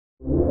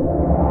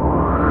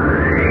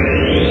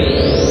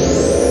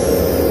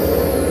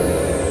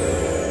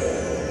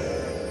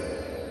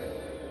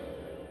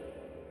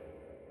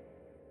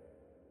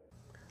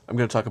I'm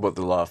going to talk about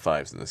the law of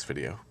fives in this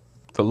video.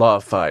 The law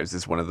of fives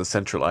is one of the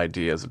central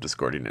ideas of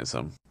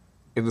Discordianism,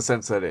 in the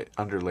sense that it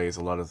underlays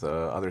a lot of the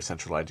other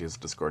central ideas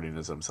of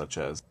Discordianism, such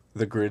as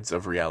the grids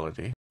of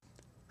reality,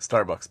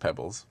 Starbucks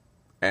pebbles,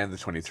 and the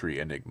 23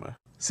 enigma.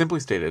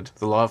 Simply stated,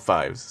 the law of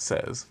fives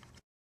says,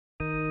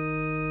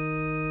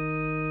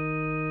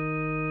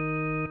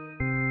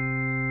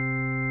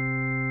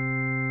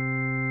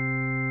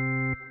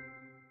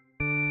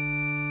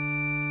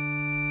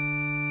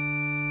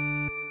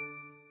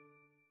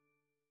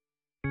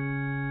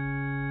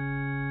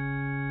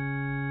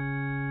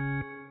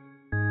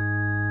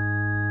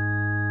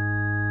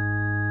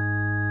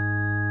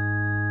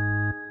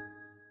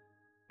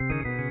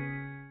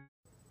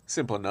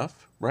 simple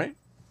enough, right?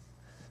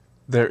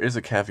 There is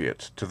a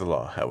caveat to the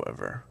law,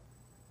 however.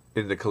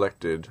 In the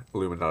collected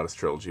Illuminatus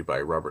trilogy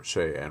by Robert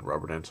Shea and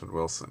Robert Anton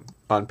Wilson,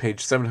 on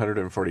page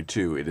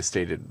 742, it is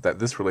stated that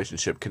this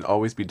relationship can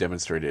always be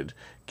demonstrated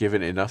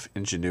given enough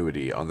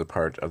ingenuity on the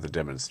part of the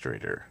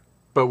demonstrator.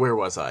 But where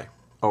was I?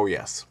 Oh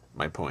yes,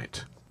 my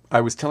point.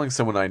 I was telling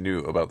someone I knew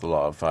about the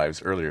law of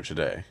fives earlier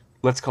today.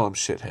 Let's call him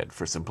Shithead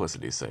for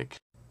simplicity's sake.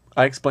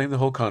 I explained the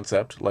whole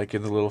concept, like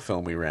in the little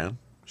film we ran.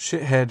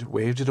 Shithead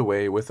waved it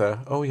away with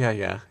a, oh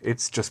yeah,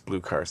 it's just blue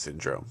car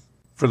syndrome.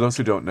 For those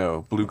who don't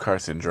know, blue car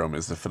syndrome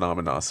is the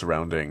phenomena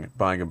surrounding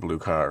buying a blue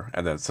car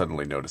and then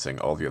suddenly noticing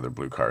all the other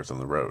blue cars on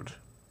the road.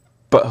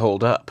 But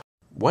hold up.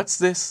 What's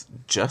this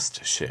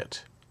just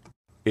shit?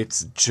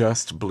 It's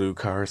just blue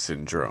car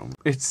syndrome.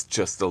 It's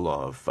just the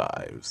law of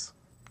fives.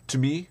 To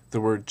me,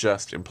 the word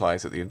just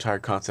implies that the entire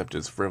concept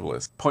is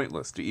frivolous,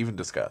 pointless to even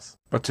discuss.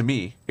 But to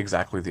me,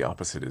 exactly the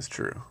opposite is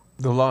true.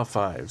 The law of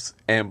fives,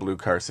 and blue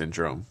car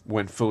syndrome,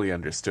 when fully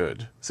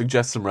understood,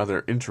 suggests some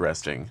rather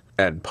interesting,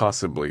 and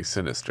possibly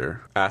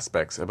sinister,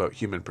 aspects about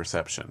human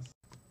perception.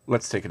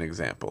 Let's take an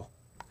example.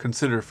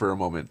 Consider for a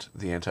moment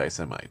the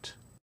anti-Semite.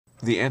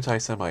 The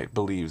anti-Semite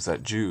believes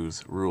that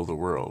Jews rule the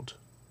world.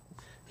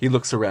 He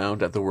looks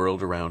around at the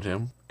world around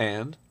him,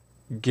 and,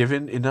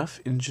 given enough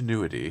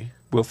ingenuity,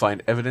 will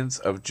find evidence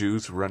of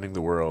Jews running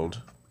the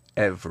world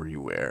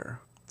everywhere.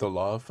 The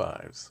law of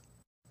fives.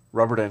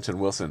 Robert Anton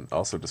Wilson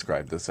also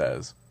described this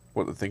as,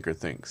 what the thinker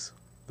thinks,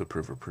 the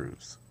prover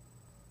proves.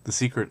 The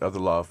secret of the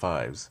law of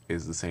fives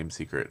is the same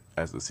secret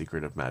as the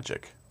secret of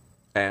magic,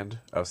 and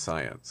of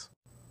science,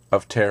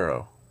 of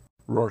tarot,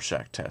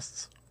 Rorschach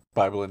tests,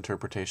 Bible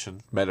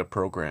interpretation,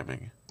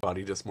 metaprogramming,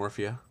 body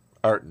dysmorphia,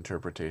 art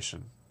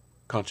interpretation,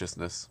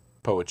 consciousness,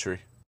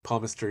 poetry,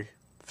 palmistry,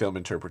 film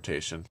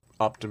interpretation,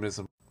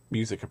 optimism,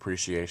 music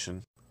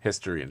appreciation,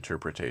 history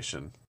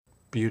interpretation,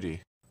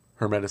 beauty,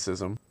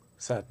 hermeticism,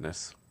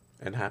 sadness,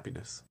 and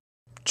happiness.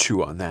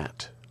 Chew on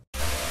that.